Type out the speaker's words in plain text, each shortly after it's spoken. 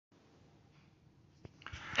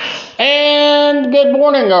Good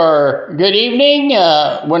morning or good evening,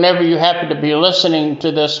 whenever you happen to be listening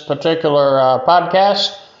to this particular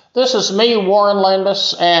podcast. This is me, Warren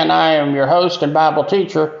Landis, and I am your host and Bible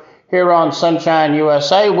teacher here on Sunshine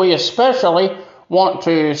USA. We especially want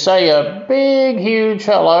to say a big, huge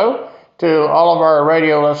hello to all of our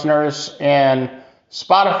radio listeners in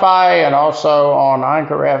Spotify and also on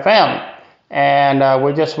Anchor FM. And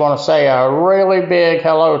we just want to say a really big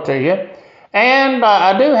hello to you. And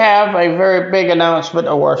I do have a very big announcement,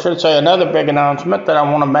 or I should say another big announcement that I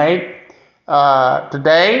want to make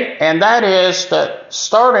today, and that is that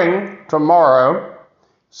starting tomorrow,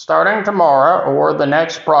 or the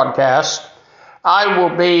next broadcast, I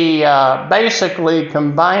will be basically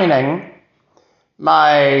combining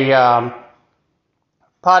my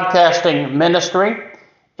podcasting ministry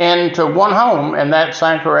into one home, and that's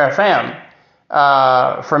Anchor FM.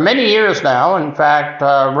 For many years now, in fact,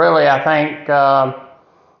 really, I think,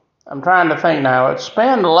 I'm trying to think now, it's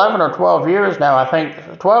been 11 or 12 years now, I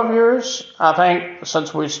think, 12 years, I think,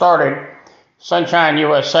 since we started Sunshine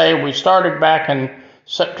USA. We started back in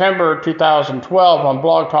September 2012 on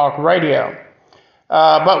Blog Talk Radio.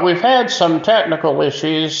 But we've had some technical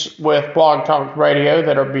issues with Blog Talk Radio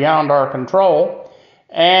that are beyond our control.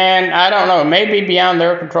 And I don't know, maybe beyond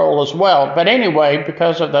their control as well. But anyway,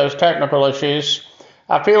 because of those technical issues,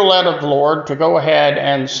 I feel led of the Lord to go ahead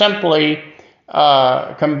and simply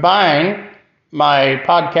combine my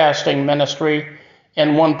podcasting ministry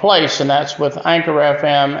in one place, and that's with Anchor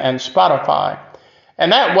FM and Spotify.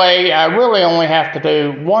 And that way, I really only have to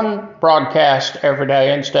do one broadcast every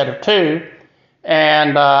day instead of two.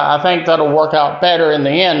 And I think that'll work out better in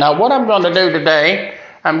the end. Now, what I'm going to do today,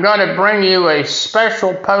 I'm going to bring you a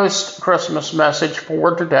special post-Christmas message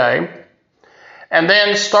for today. And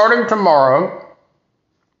then starting tomorrow,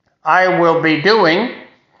 I will be doing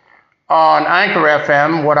on Anchor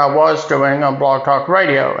FM what I was doing on Blog Talk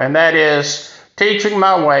Radio. And that is teaching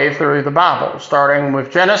my way through the Bible, starting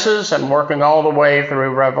with Genesis and working all the way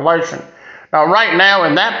through Revelation. Now, right now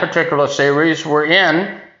in that particular series, we're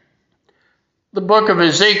in the book of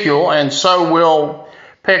Ezekiel, and so we'll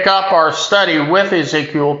pick up our study with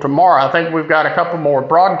Ezekiel tomorrow. I think we've got a couple more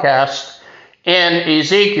broadcasts in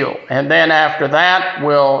Ezekiel. And then after that,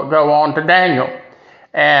 we'll go on to Daniel.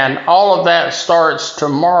 And all of that starts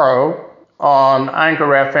tomorrow on Anchor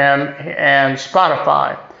FM and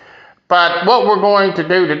Spotify. But what we're going to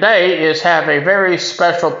do today is have a very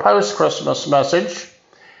special post-Christmas message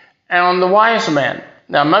on the wise men.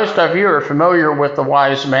 Now, most of you are familiar with the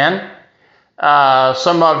wise men.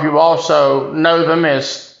 Some of you also know them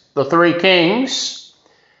as the three kings,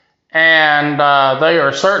 and they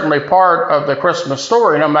are certainly part of the Christmas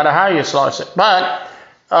story, no matter how you slice it. But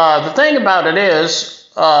the thing about it is,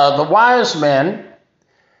 the wise men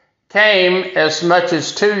came as much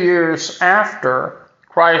as 2 years after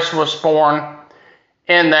Christ was born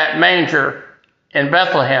in that manger in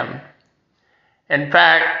Bethlehem. In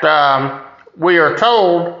fact, we are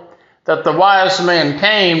told that the wise men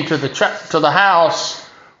came to the house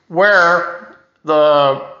where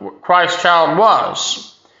the Christ child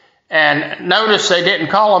was. And notice they didn't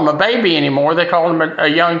call him a baby anymore, they called him a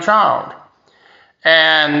young child.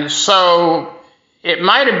 And so it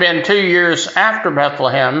might have been 2 years after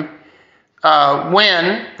Bethlehem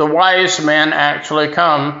when the wise men actually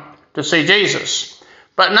come to see Jesus.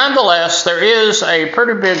 But nonetheless, there is a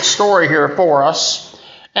pretty big story here for us.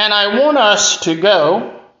 And I want us to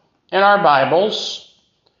go in our Bibles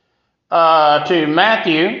to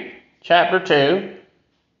Matthew chapter 2.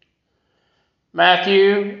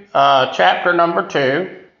 Matthew chapter number 2.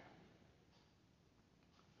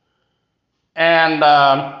 And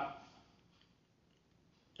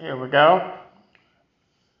here we go.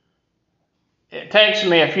 It takes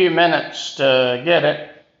me a few minutes to get it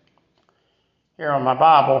here on my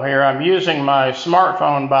Bible here. I'm using my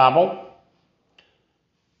smartphone Bible.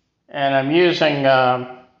 And I'm using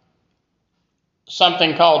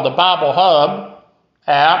something called the Bible Hub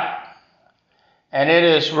app, and it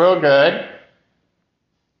is real good.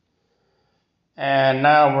 And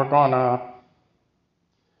now we're going to,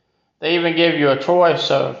 they even give you a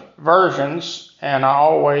choice of versions, and I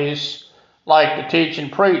always like to teach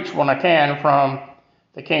and preach when I can from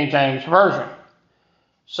the King James Version.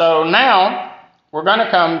 So now we're going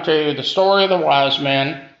to come to the story of the wise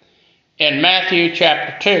men in Matthew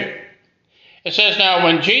chapter 2. It says, now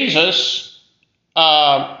when Jesus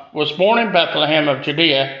was born in Bethlehem of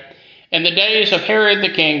Judea, in the days of Herod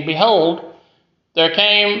the king, behold, there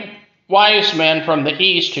came wise men from the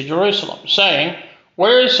east to Jerusalem, saying,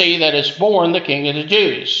 where is he that is born the King of the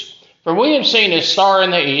Jews? For we have seen his star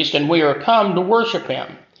in the east, and we are come to worship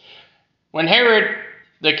him. When Herod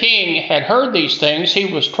the king had heard these things,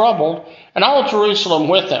 he was troubled, and all Jerusalem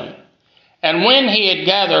with him. And when he had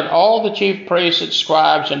gathered all the chief priests and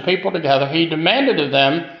scribes and people together, he demanded of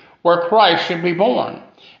them where Christ should be born.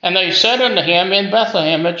 And they said unto him, In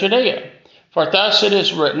Bethlehem of Judea. For thus it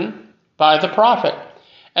is written by the prophet,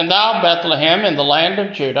 And thou, Bethlehem, in the land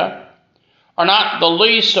of Judah, are not the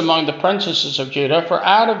least among the princesses of Judah, for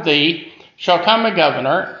out of thee shall come a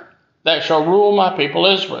governor that shall rule my people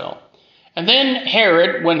Israel. And then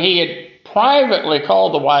Herod, when he had privately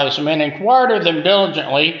called the wise men, inquired of them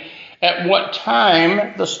diligently at what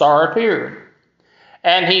time the star appeared.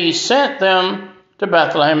 And he sent them to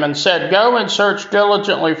Bethlehem and said, Go and search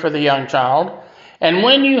diligently for the young child, and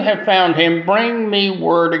when you have found him, bring me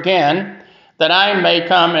word again, that I may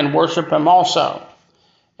come and worship him also.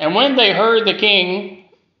 And when they heard the king,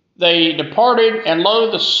 they departed, and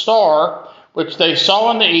lo, the star which they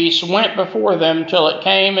saw in the east went before them till it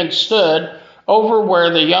came and stood over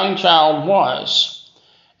where the young child was.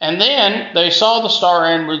 And then they saw the star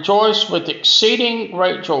and rejoiced with exceeding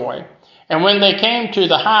great joy. And when they came to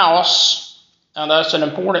the house, now that's an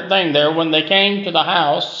important thing there, when they came to the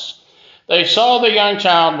house, they saw the young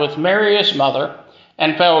child with Mary his mother,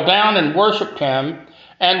 and fell down and worshipped him.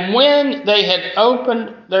 And when they had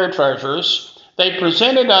opened their treasures, they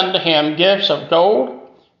presented unto him gifts of gold,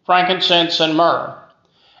 frankincense, and myrrh.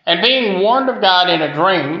 And being warned of God in a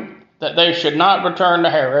dream that they should not return to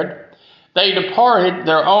Herod, they departed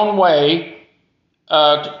their own way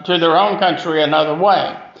to their own country another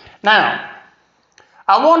way. Now,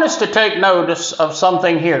 I want us to take notice of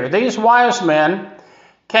something here. These wise men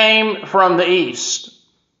came from the east.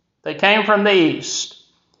 They came from the east.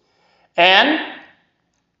 And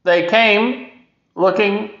they came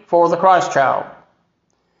looking for the Christ child.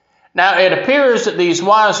 Now, it appears that these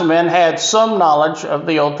wise men had some knowledge of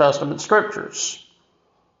the Old Testament scriptures.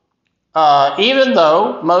 Even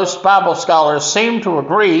though most Bible scholars seem to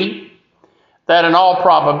agree that in all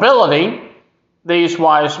probability these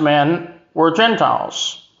wise men were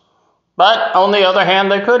Gentiles. But on the other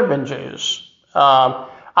hand, they could have been Jews.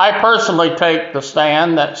 I personally take the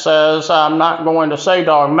stand that says I'm not going to say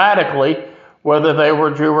dogmatically whether they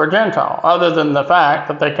were Jew or Gentile, other than the fact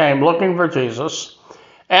that they came looking for Jesus,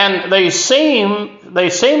 and they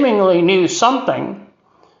seemingly knew something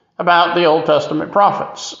about the Old Testament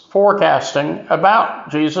prophets, forecasting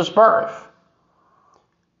about Jesus' birth.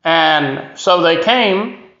 And so they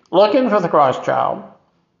came looking for the Christ child.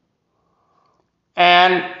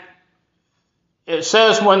 And it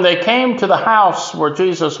says when they came to the house where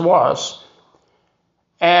Jesus was,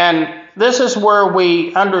 and this is where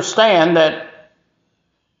we understand that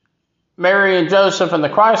Mary and Joseph and the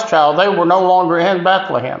Christ child, they were no longer in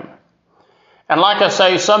Bethlehem. And like I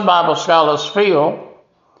say, some Bible scholars feel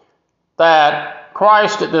that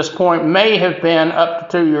Christ at this point may have been up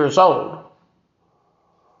to 2 years old.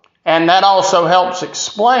 And that also helps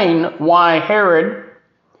explain why Herod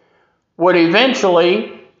would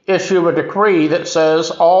eventually issue a decree that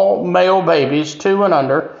says all male babies 2 and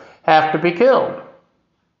under have to be killed.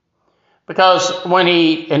 Because when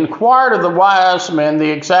he inquired of the wise men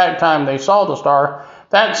the exact time they saw the star,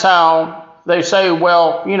 that's how they say,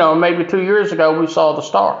 well, maybe 2 years ago we saw the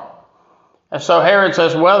star. And so Herod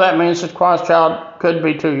says, well, that means that Christ child could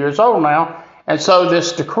be 2 years old now. And so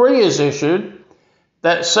this decree is issued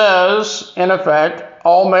that says, in effect,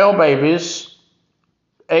 all male babies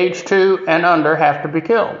age 2 and under have to be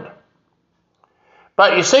killed.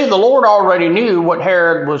 But you see, the Lord already knew what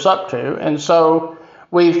Herod was up to. And so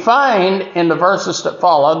we find in the verses that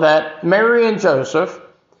follow that Mary and Joseph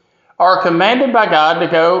are commanded by God to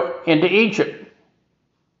go into Egypt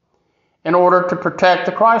in order to protect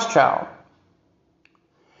the Christ child.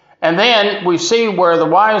 And then we see where the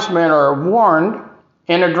wise men are warned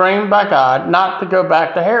in a dream by God not to go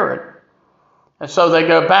back to Herod. And so they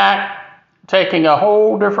go back, taking a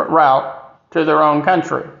whole different route to their own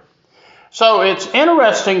country. So it's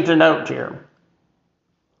interesting to note here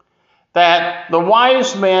that the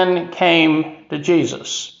wise men came to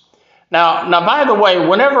Jesus. Now, by the way,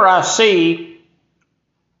 whenever I see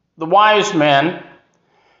the wise men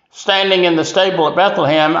standing in the stable at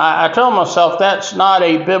Bethlehem, I tell myself that's not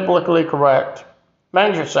a biblically correct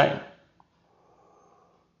manger scene.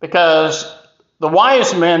 Because the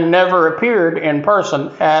wise men never appeared in person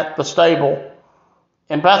at the stable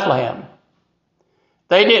in Bethlehem.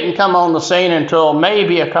 They didn't come on the scene until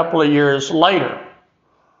maybe a couple of years later,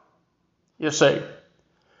 you see.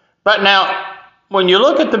 But now, when you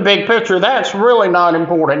look at the big picture, that's really not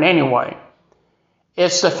important anyway.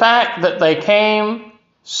 It's the fact that they came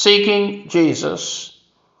seeking Jesus,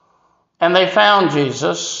 and they found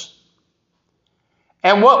Jesus,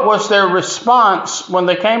 And what was their response when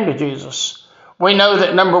they came to Jesus? We know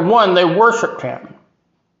that, number one, they worshiped him.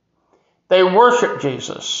 They worshiped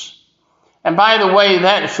Jesus. And by the way,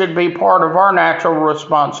 that should be part of our natural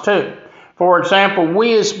response too. For example,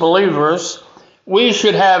 we as believers, we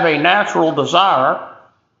should have a natural desire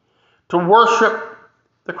to worship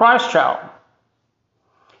the Christ child.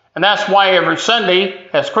 And that's why every Sunday,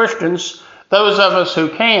 as Christians, those of us who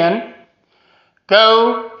can,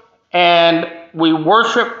 go and we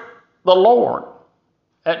worship the Lord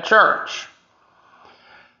at church.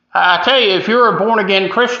 I tell you, if you're a born-again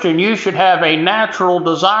Christian, you should have a natural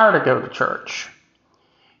desire to go to church.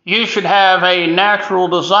 You should have a natural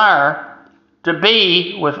desire to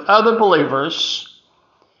be with other believers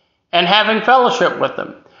and having fellowship with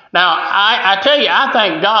them. Now, I tell you, I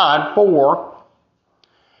thank God for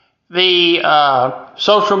the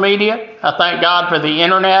social media. I thank God for the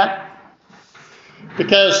internet,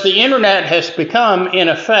 because the internet has become, in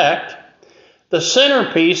effect, the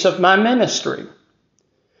centerpiece of my ministry.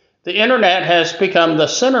 The internet has become the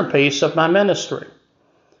centerpiece of my ministry.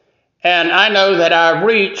 And I know that I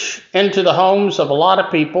reach into the homes of a lot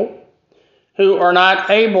of people who are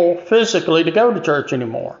not able physically to go to church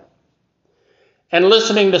anymore. And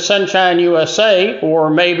listening to Sunshine USA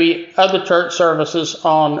or maybe other church services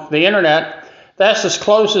on the internet, that's as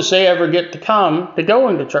close as they ever get to come to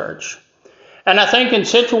going to church. And I think in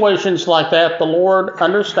situations like that, the Lord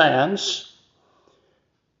understands.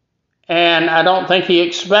 And I don't think he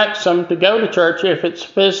expects them to go to church if it's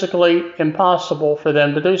physically impossible for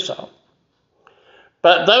them to do so.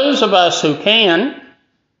 But those of us who can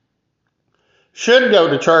should go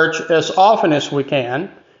to church as often as we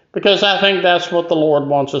can, because I think that's what the Lord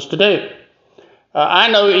wants us to do. I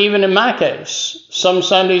know even in my case, some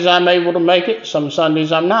Sundays I'm able to make it, some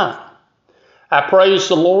Sundays I'm not. I praise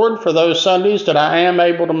the Lord for those Sundays that I am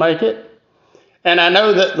able to make it. And I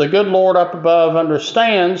know that the good Lord up above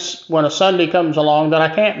understands when a Sunday comes along that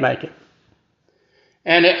I can't make it.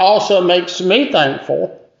 And it also makes me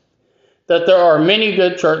thankful that there are many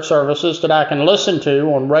good church services that I can listen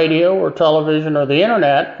to on radio or television or the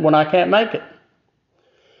internet when I can't make it.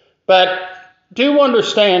 But do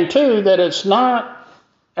understand, too, that it's not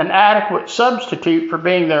an adequate substitute for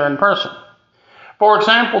being there in person. For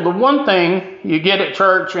example, the one thing you get at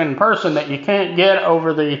church in person that you can't get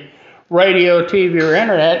over the radio, TV, or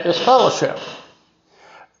internet is fellowship.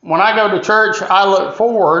 When I go to church, I look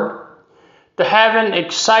forward to having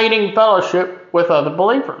exciting fellowship with other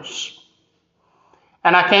believers.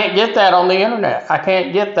 And I can't get that on the internet. I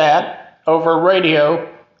can't get that over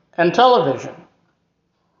radio and television.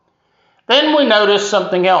 Then we notice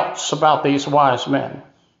something else about these wise men.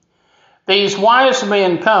 These wise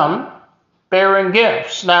men come bearing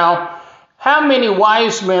gifts. Now, how many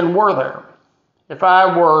wise men were there? If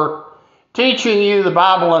I were teaching you the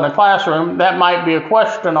Bible in a classroom, that might be a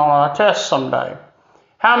question on a test someday.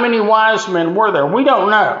 How many wise men were there? We don't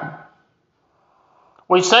know.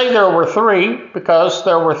 We say there were three because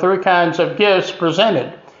there were three kinds of gifts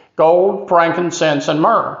presented: gold, frankincense, and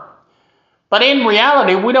myrrh. But in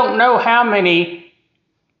reality, we don't know how many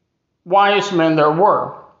wise men there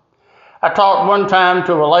were. I talked one time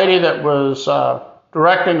to a lady that was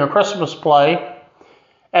directing a Christmas play,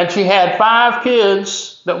 and she had 5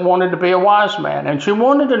 kids that wanted to be a wise man, and she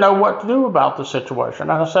wanted to know what to do about the situation.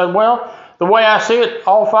 And I said, well, the way I see it,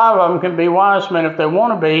 all 5 of them can be wise men if they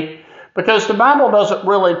want to be, because the Bible doesn't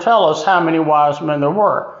really tell us how many wise men there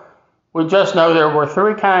were. We just know there were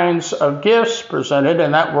 3 kinds of gifts presented,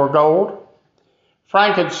 and that were gold,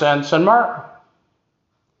 frankincense, and myrrh.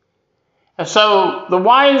 And so the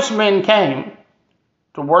wise men came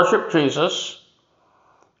to worship Jesus,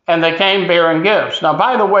 and they came bearing gifts. Now,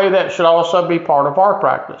 by the way, that should also be part of our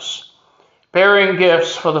practice, bearing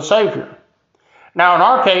gifts for the Savior. Now, in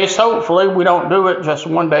our case, hopefully, we don't do it just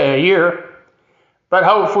one day a year, but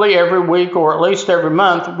hopefully every week or at least every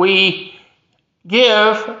month, we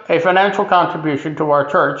give a financial contribution to our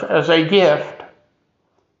church as a gift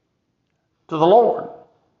to the Lord.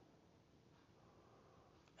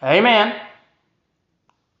 Amen.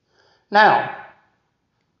 Now,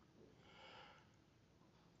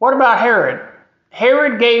 what about Herod?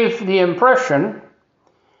 Herod gave the impression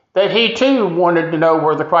that he too wanted to know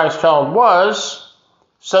where the Christ child was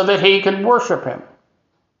so that he could worship him.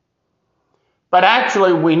 But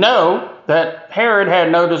actually, we know that Herod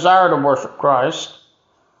had no desire to worship Christ.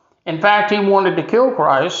 In fact, he wanted to kill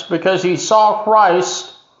Christ because he saw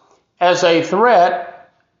Christ as a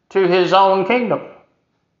threat to his own kingdom.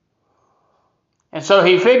 And so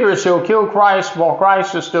he figures he'll kill Christ while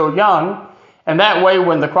Christ is still young, and that way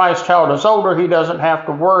when the Christ child is older, he doesn't have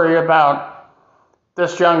to worry about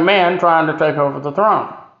this young man trying to take over the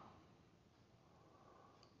throne.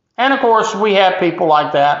 And of course, we have people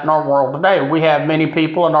like that in our world today. We have many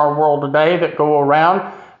people in our world today that go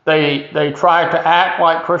around, they try to act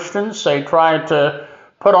like Christians, they try to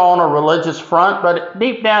put on a religious front, but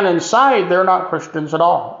deep down inside, they're not Christians at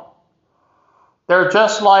all. They're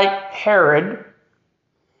just like Herod.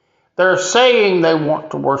 They're saying they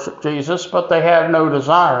want to worship Jesus, but they have no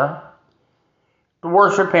desire to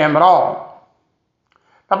worship him at all.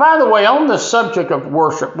 Now, by the way, on this subject of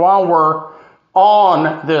worship, while we're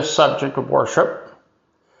on this subject of worship,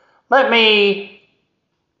 let me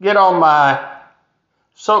get on my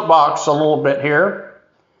soapbox a little bit here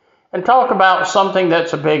and talk about something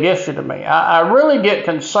that's a big issue to me. I really get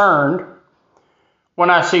concerned when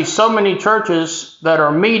I see so many churches that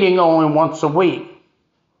are meeting only once a week.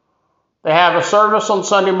 They have a service on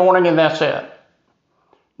Sunday morning and that's it.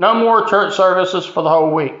 No more church services for the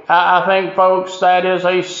whole week. I think, folks, that is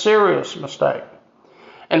a serious mistake.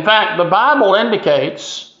 In fact, the Bible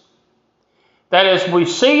indicates that as we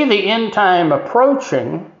see the end time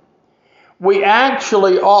approaching, we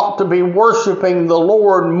actually ought to be worshiping the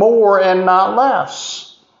Lord more and not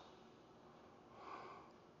less.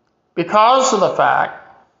 Because of the fact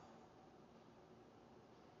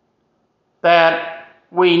that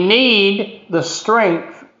we need the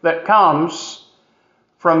strength that comes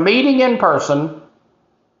from meeting in person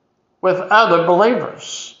with other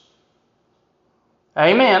believers.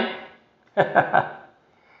 Amen.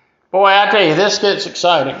 Boy, I tell you, this gets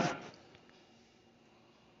exciting.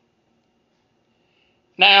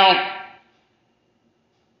 Now,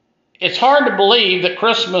 it's hard to believe that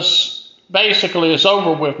Christmas basically is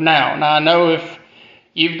over with now. Now, I know if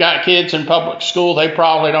you've got kids in public school, they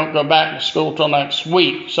probably don't go back to school till next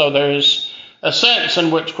week. So there's a sense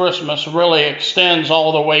in which Christmas really extends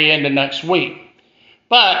all the way into next week.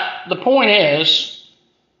 But the point is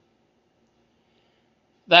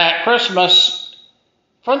that Christmas,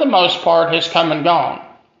 for the most part, has come and gone.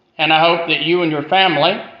 And I hope that you and your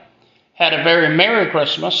family had a very Merry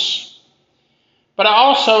Christmas. But I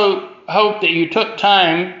also hope that you took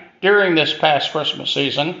time during this past Christmas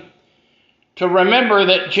season to remember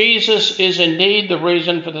that Jesus is indeed the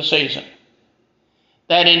reason for the season.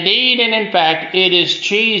 That indeed and in fact it is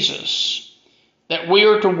Jesus that we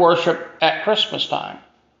are to worship at Christmas time.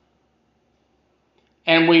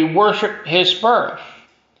 And we worship his birth.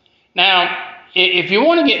 Now, if you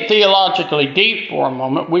want to get theologically deep for a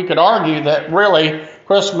moment, we could argue that really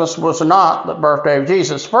Christmas was not the birthday of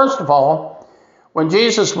Jesus. First of all, when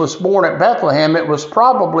Jesus was born at Bethlehem, it was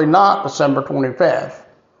probably not December 25th.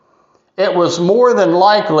 It was more than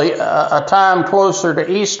likely a time closer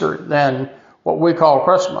to Easter than what we call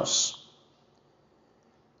Christmas.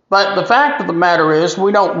 But the fact of the matter is,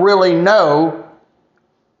 we don't really know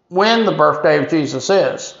when the birthday of Jesus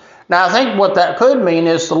is. Now, I think what that could mean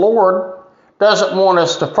is the Lord doesn't want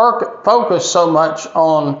us to focus so much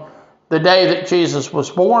on the day that Jesus was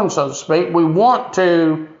born, so to speak. We want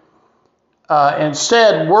to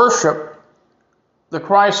instead worship the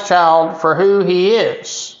Christ child for who he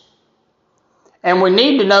is. And we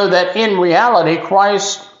need to know that in reality,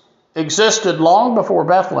 Christ existed long before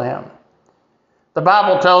Bethlehem. The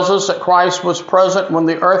Bible tells us that Christ was present when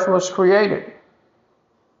the earth was created.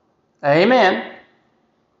 Amen.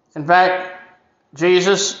 In fact,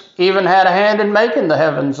 Jesus even had a hand in making the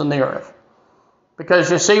heavens and the earth.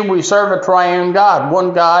 Because you see, we serve a triune God,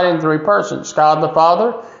 one God in three persons. God the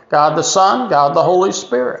Father, God the Son, God the Holy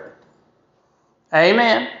Spirit.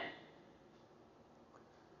 Amen.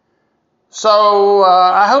 So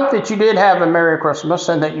I hope that you did have a Merry Christmas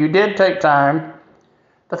and that you did take time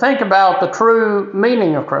to think about the true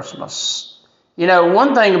meaning of Christmas. You know,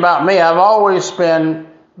 one thing about me, I've always been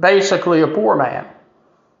basically a poor man.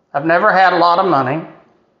 I've never had a lot of money,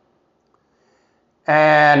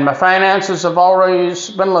 and my finances have always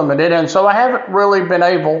been limited, and so I haven't really been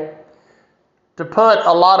able to put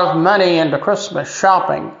a lot of money into Christmas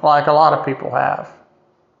shopping like a lot of people have.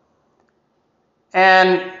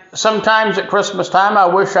 And sometimes at Christmas time, I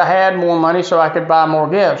wish I had more money so I could buy more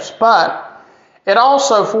gifts, but it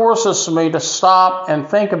also forces me to stop and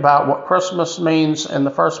think about what Christmas means in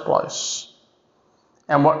the first place.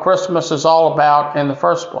 And what Christmas is all about in the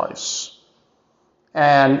first place.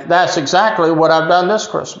 And that's exactly what I've done this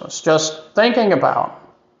Christmas, just thinking about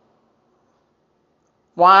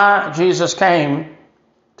why Jesus came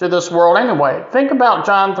to this world anyway. Think about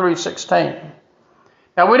John 3:16.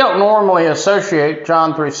 Now, we don't normally associate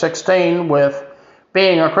John 3:16 with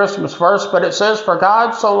being a Christmas verse, but it says, "For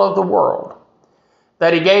God so loved the world,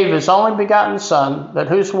 that he gave his only begotten Son, that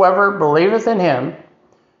whosoever believeth in him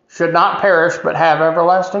should not perish, but have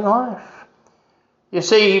everlasting life." You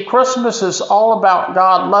see, Christmas is all about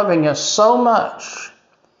God loving us so much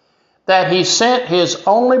that He sent His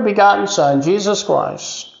only begotten Son, Jesus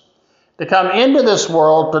Christ, to come into this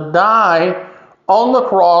world to die on the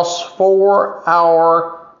cross for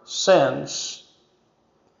our sins.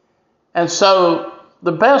 And so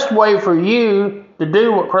the best way for you to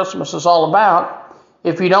do what Christmas is all about,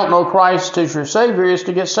 if you don't know Christ as your Savior, is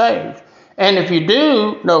to get saved. And if you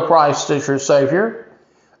do know Christ as your Savior,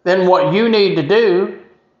 then what you need to do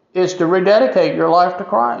is to rededicate your life to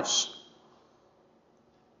Christ.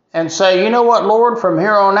 And say, you know what, Lord, from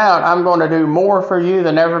here on out, I'm going to do more for you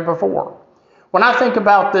than ever before. When I think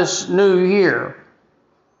about this new year,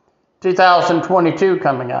 2022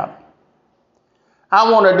 coming up,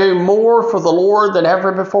 I want to do more for the Lord than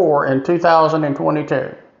ever before in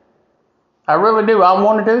 2022. I really do. I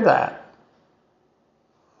want to do that.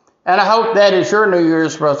 And I hope that is your New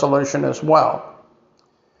Year's resolution as well.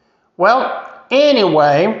 Well,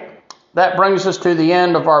 anyway, that brings us to the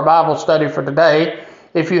end of our Bible study for today.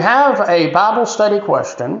 If you have a Bible study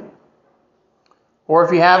question, or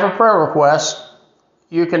if you have a prayer request,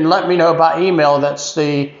 you can let me know by email. That's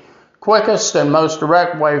the quickest and most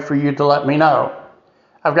direct way for you to let me know.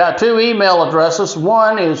 I've got two email addresses.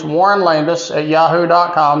 One is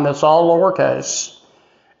warrenlandis@yahoo.com. That's all lowercase.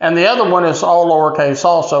 And the other one is all lowercase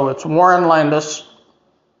also. It's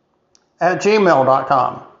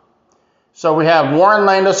warrenlandis@gmail.com. So we have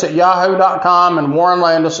warrenlandis@yahoo.com and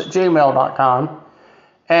warrenlandis@gmail.com.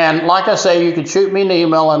 And like I say, you can shoot me an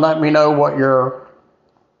email and let me know what your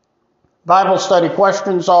Bible study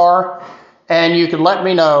questions are. And you can let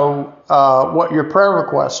me know what your prayer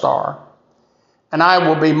requests are. And I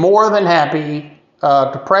will be more than happy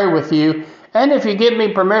to pray with you. And if you give me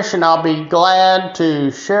permission, I'll be glad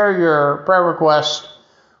to share your prayer request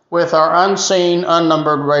with our unseen,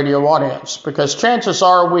 unnumbered radio audience. Because chances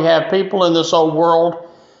are we have people in this old world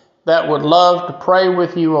that would love to pray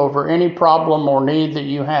with you over any problem or need that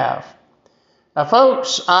you have. Now,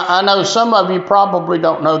 folks, I know some of you probably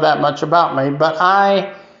don't know that much about me, but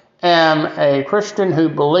I am a Christian who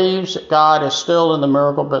believes that God is still in the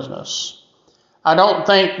miracle business. I don't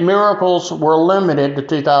think miracles were limited to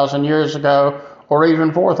 2,000 years ago or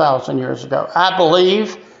even 4,000 years ago. I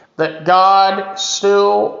believe that God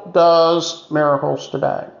still does miracles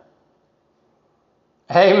today.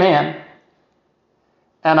 Amen.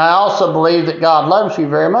 And I also believe that God loves you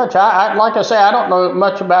very much. Like I say, I don't know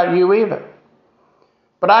much about you either.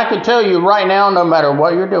 But I can tell you right now, no matter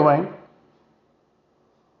what you're doing,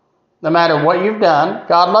 no matter what you've done,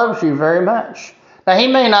 God loves you very much. Now, He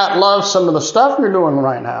may not love some of the stuff you're doing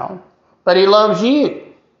right now, but He loves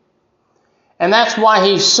you. And that's why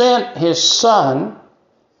He sent His Son,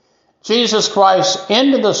 Jesus Christ,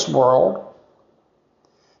 into this world.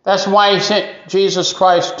 That's why He sent Jesus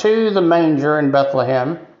Christ to the manger in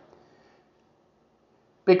Bethlehem.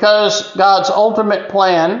 Because God's ultimate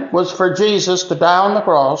plan was for Jesus to die on the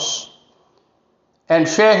cross and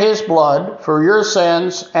shed His blood for your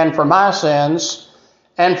sins and for my sins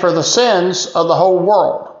and for the sins of the whole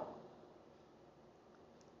world.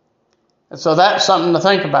 And so that's something to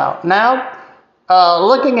think about. Now,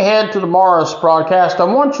 looking ahead to tomorrow's broadcast, I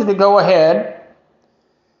want you to go ahead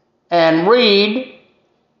and read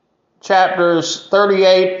chapters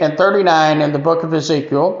 38 and 39 in the book of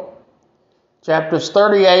Ezekiel. Chapters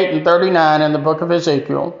 38 and 39 in the book of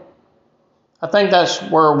Ezekiel. I think that's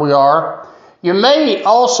where we are. You may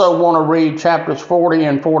also want to read chapters 40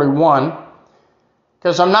 and 41,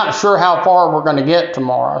 because I'm not sure how far we're going to get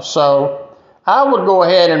tomorrow. So I would go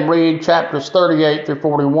ahead and read chapters 38 through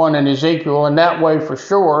 41 in Ezekiel, and that way for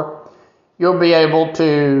sure you'll be able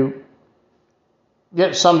to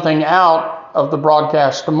get something out of the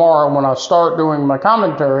broadcast tomorrow when I start doing my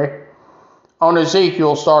commentary on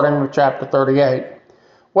Ezekiel, starting with chapter 38.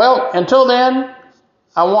 Well, until then,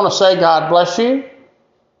 I want to say God bless you.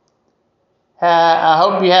 I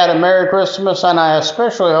hope you had a Merry Christmas, and I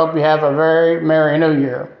especially hope you have a very Merry New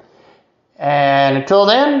Year. And until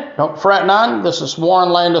then, don't fret none. This is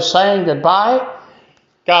Warren Landis saying goodbye.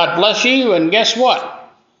 God bless you, and guess what?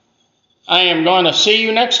 I am going to see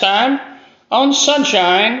you next time on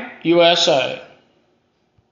Sunshine USA.